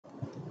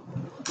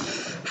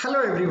Hello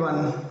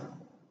everyone.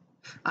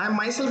 I am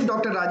myself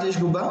Dr. Rajesh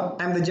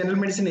Gubba. I am the General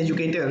Medicine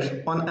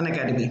Educator on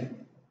Unacademy.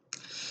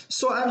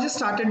 So I have just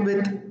started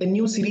with a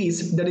new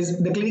series that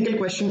is the clinical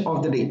question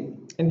of the day.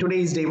 And today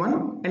is day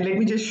 1 and let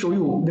me just show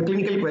you the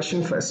clinical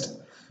question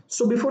first.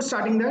 So before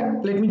starting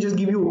that, let me just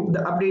give you the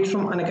updates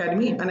from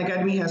Unacademy.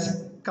 Unacademy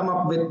has come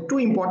up with two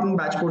important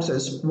batch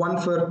courses. One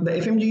for the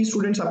FMGE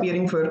students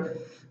appearing for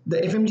the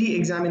FMGE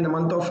exam in the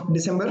month of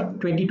December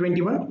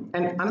 2021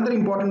 and another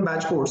important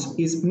batch course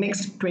is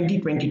next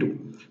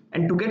 2022.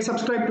 And to get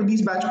subscribed to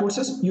these batch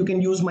courses, you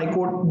can use my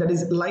code that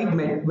is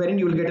LiveMed, wherein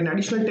you will get an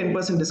additional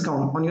 10%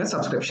 discount on your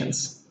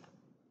subscriptions.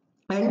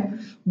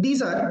 And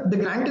these are the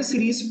grand test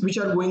series which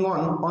are going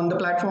on the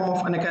platform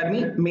of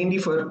Unacademy, mainly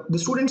for the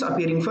students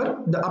appearing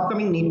for the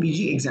upcoming NEET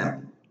PG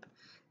exam.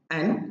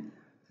 And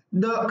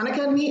the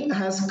Unacademy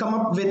has come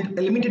up with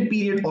a limited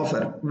period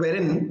offer,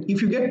 wherein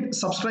if you get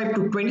subscribed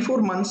to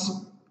 24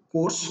 months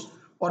course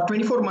or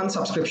 24 month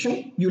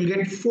subscription, you will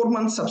get 4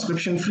 months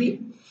subscription free.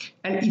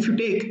 And if you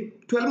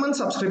take 12 month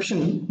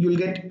subscription, you will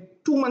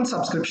get 2 months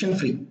subscription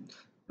free.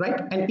 Right?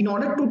 And in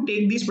order to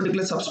take these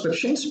particular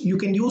subscriptions, you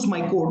can use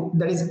my code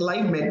that is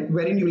LiveMed,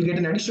 wherein you will get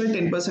an additional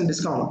 10%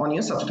 discount on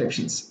your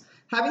subscriptions.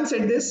 Having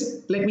said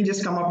this, let me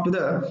just come up to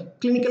the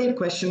clinical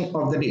question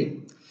of the day.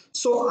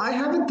 So I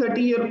have a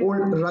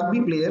 30-year-old rugby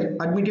player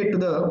admitted to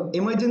the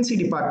emergency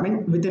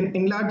department with an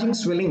enlarging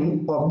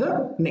swelling of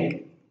the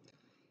neck.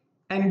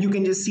 And you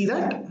can just see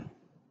that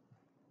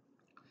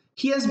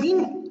he has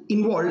been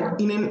involved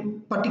in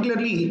a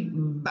particularly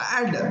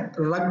bad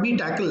rugby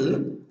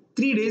tackle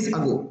 3 days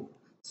ago.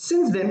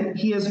 Since then,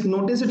 he has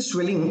noticed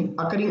swelling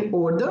occurring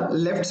over the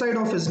left side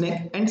of his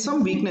neck and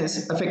some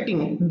weakness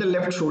affecting the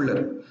left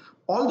shoulder,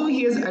 although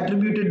he has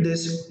attributed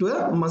this to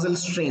a muscle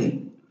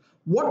strain.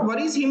 What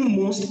worries him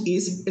most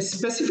is a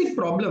specific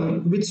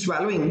problem with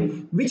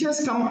swallowing which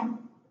has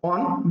come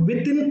on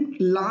within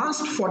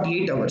last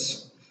 48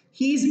 hours.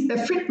 He is a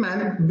fit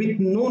man with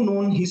no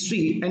known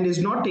history and is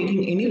not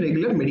taking any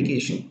regular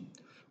medication.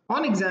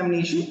 On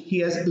examination, he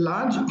has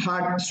large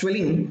hard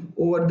swelling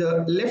over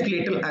the left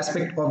lateral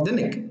aspect of the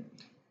neck.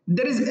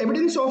 There is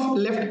evidence of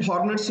left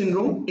Horner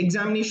syndrome.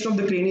 Examination of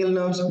the cranial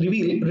nerves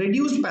reveal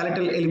reduced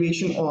palatal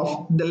elevation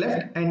of the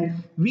left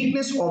and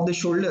weakness of the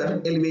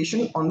shoulder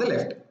elevation on the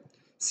left.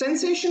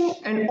 Sensation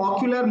and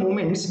ocular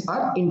movements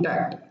are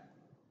intact.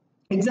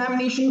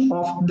 Examination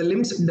of the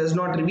limbs does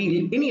not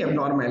reveal any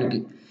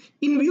abnormality.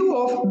 In view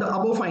of the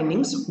above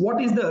findings, what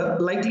is the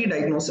likely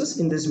diagnosis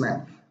in this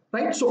man?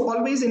 Right, so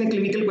always in a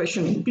clinical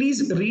question,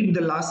 please read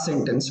the last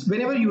sentence.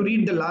 Whenever you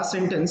read the last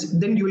sentence,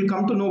 then you will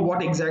come to know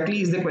what exactly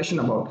is the question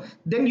about.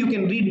 Then you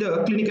can read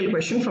the clinical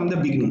question from the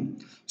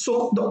beginning.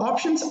 So the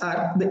options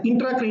are the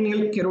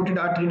intracranial carotid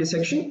artery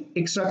dissection,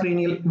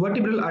 extracranial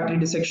vertebral artery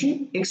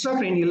dissection,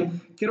 extracranial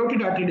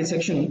carotid artery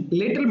dissection,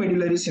 lateral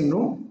medullary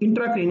syndrome,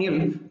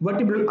 intracranial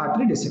vertebral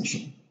artery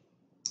dissection.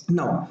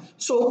 Now,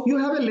 so you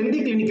have a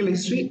lengthy clinical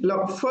history.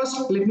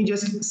 First, let me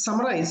just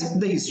summarize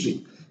the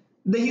history.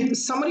 The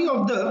summary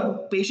of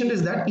the patient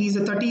is that he is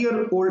a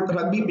 30-year-old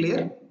rugby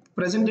player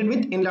presented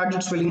with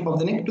enlarged swelling of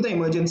the neck to the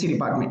emergency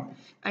department.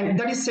 And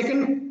that is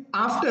second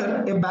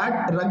after a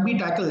bad rugby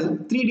tackle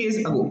 3 days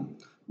ago.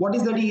 What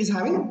is that he is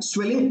having?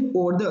 Swelling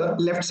over the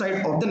left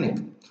side of the neck.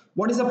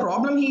 What is the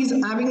problem he is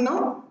having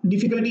now?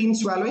 Difficulty in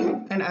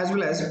swallowing and as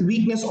well as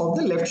weakness of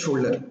the left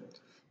shoulder.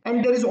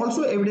 And there is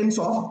also evidence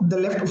of the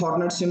left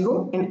Horner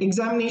syndrome, and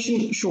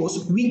examination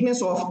shows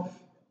weakness of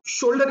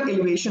shoulder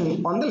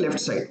elevation on the left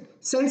side.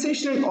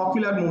 Sensation and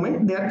ocular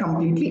movement, they are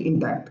completely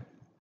intact.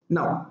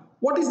 Now,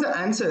 what is the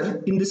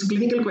answer in this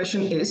clinical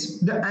question is,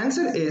 the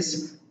answer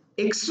is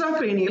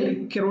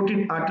extracranial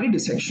carotid artery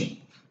dissection.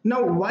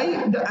 Now,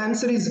 why the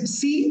answer is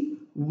C?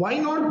 Why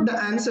not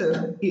the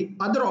answer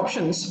other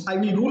options? I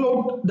will rule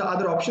out the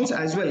other options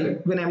as well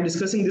when I am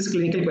discussing this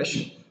clinical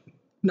question.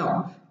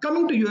 Now,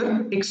 coming to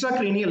your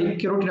extracranial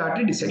carotid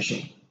artery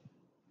dissection.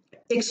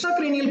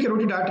 Extracranial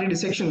carotid artery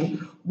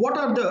dissection, what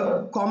are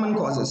the common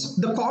causes?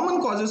 The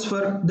common causes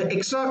for the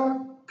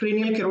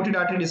extracranial carotid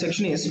artery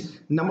dissection is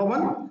number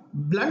 1,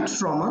 blunt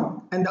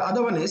trauma, and the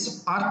other one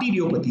is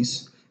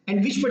arteriopathies.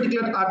 And which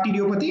particular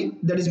arteriopathy?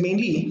 That is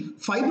mainly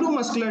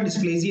fibromuscular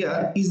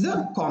dysplasia is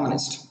the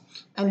commonest.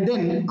 And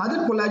then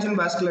other collagen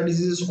vascular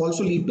diseases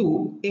also lead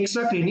to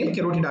extracranial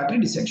carotid artery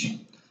dissection.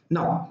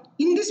 Now,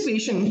 in this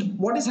patient,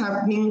 what is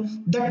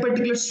happening? That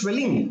particular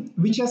swelling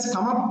which has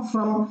come up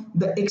from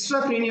the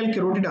extracranial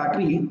carotid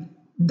artery,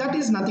 that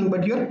is nothing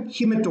but your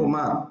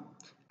hematoma.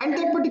 And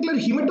that particular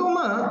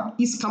hematoma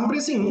is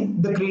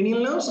compressing the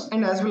cranial nerves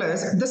and as well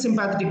as the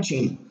sympathetic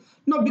chain.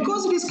 Now,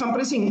 because it is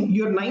compressing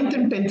your 9th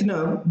and 10th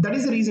nerve, that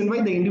is the reason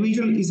why the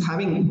individual is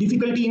having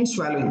difficulty in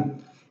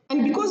swallowing.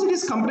 And because it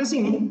is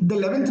compressing the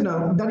 11th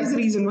nerve, that is the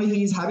reason why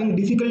he is having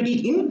difficulty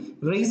in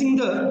raising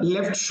the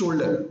left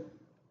shoulder.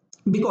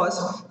 Because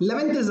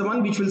 11th is the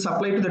one which will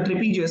supply to the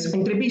trapezius,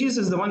 and trapezius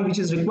is the one which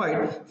is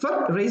required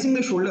for raising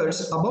the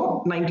shoulders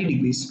above 90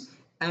 degrees.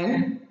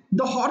 And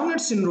the Hornet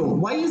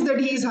syndrome. Why is that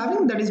he is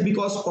having? That is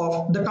because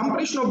of the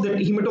compression of the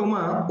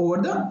hematoma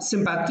over the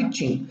sympathetic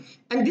chain.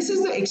 And this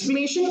is the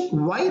explanation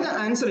why the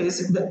answer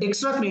is the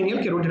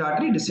extracranial carotid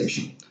artery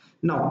dissection.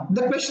 Now,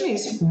 the question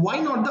is,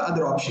 why not the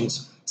other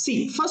options?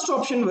 See, first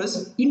option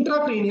was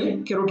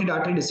intracranial carotid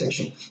artery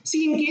dissection.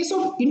 See, in case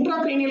of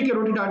intracranial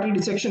carotid artery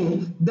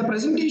dissection, the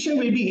presentation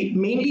will be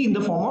mainly in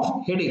the form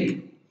of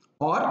headache,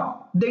 or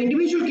the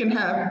individual can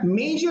have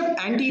major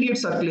anterior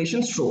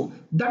circulation stroke.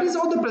 That is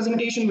how the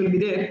presentation will be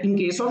there in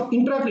case of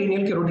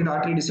intracranial carotid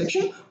artery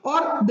dissection,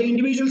 or the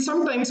individual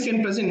sometimes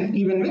can present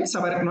even with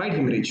subarachnoid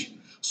hemorrhage.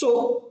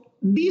 So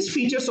these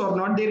features are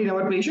not there in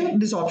our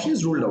patient. This option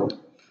is ruled out.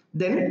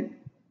 Then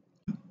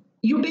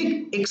you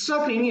take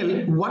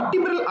extracranial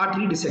vertebral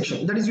artery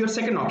dissection. That is your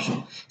second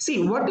option.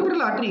 See, vertebral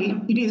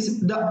artery, it is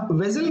the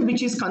vessel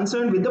which is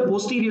concerned with the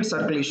posterior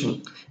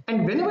circulation.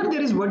 And whenever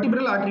there is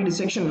vertebral artery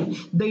dissection,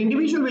 the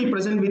individual will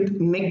present with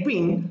neck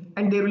pain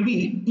and there will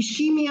be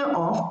ischemia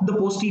of the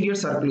posterior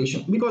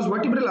circulation, because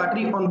vertebral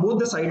artery on both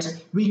the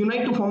sides will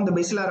unite to form the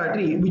basilar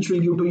artery, which will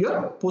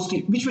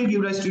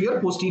give rise to your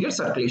posterior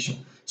circulation.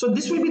 So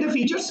this will be the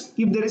features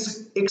if there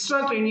is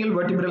extracranial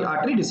vertebral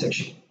artery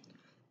dissection.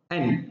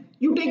 And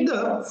you take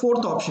the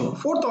fourth option.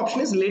 Fourth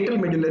option is lateral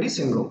medullary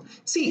syndrome.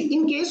 See,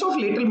 in case of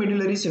lateral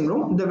medullary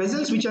syndrome, the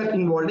vessels which are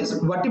involved is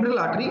vertebral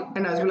artery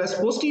and as well as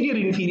posterior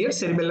inferior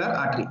cerebellar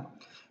artery.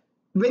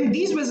 When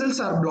these vessels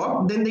are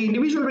blocked, then the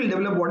individual will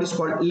develop what is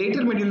called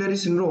lateral medullary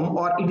syndrome,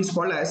 or it is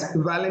called as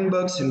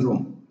Wallenberg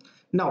syndrome.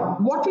 Now,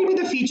 what will be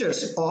the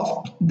features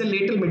of the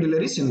lateral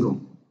medullary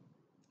syndrome?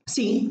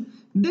 See,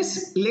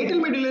 this lateral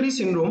medullary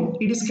syndrome,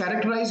 it is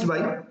characterized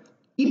by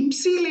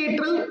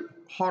ipsilateral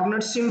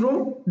Hornet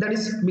syndrome, that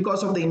is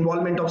because of the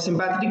involvement of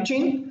sympathetic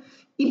chain,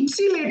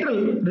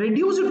 ipsilateral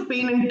reduced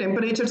pain and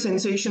temperature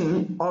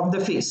sensation of the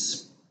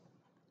face,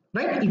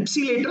 right?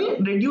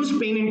 Ipsilateral reduced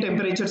pain and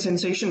temperature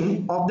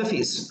sensation of the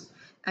face,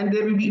 and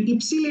there will be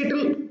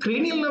ipsilateral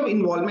cranial nerve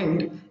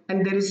involvement,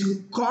 and there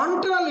is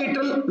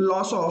contralateral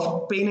loss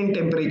of pain and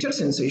temperature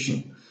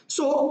sensation.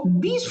 So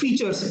these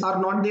features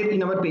are not there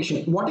in our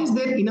patient. What is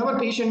there in our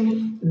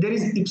patient? There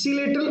is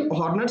ipsilateral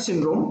Hornet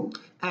syndrome,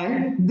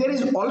 and there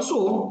is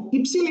also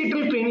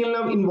ipsilateral cranial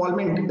nerve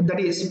involvement, that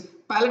is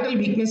palatal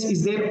weakness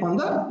is there on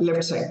the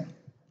left side.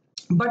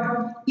 But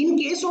in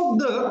case of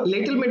the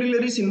lateral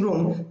medullary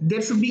syndrome,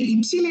 there should be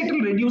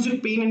ipsilateral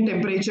reduced pain and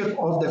temperature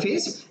of the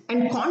face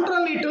and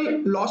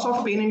contralateral loss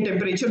of pain and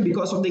temperature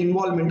because of the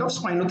involvement of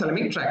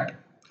spinothalamic tract.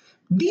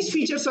 These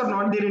features are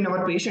not there in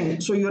our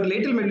patient, so your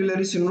lateral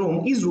medullary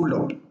syndrome is ruled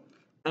out.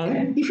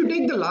 And if you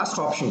take the last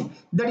option,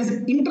 that is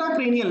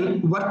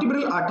intracranial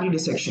vertebral artery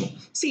dissection.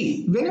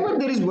 See, whenever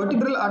there is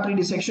vertebral artery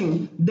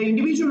dissection, the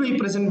individual will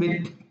present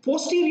with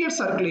posterior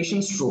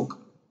circulation stroke.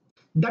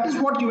 That is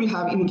what you will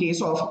have in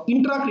case of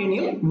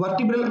intracranial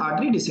vertebral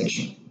artery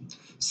dissection.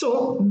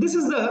 So this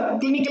is the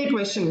clinical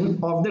question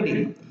of the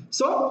day.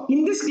 So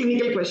in this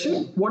clinical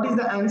question, what is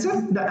the answer?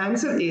 The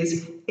answer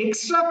is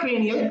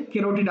extracranial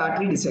carotid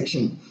artery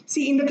dissection.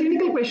 See, in the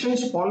clinical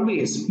questions,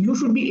 always you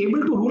should be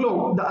able to rule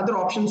out the other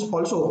options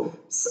also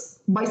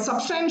by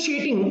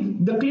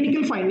substantiating the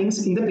clinical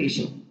findings in the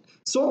patient.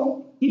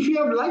 So if you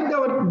have liked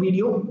our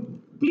video,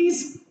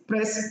 please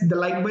press the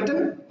like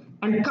button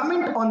and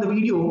comment on the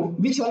video,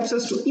 which helps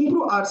us to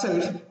improve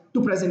ourselves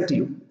to present to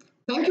you.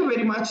 Thank you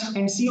very much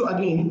and see you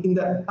again in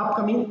the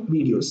upcoming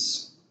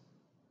videos.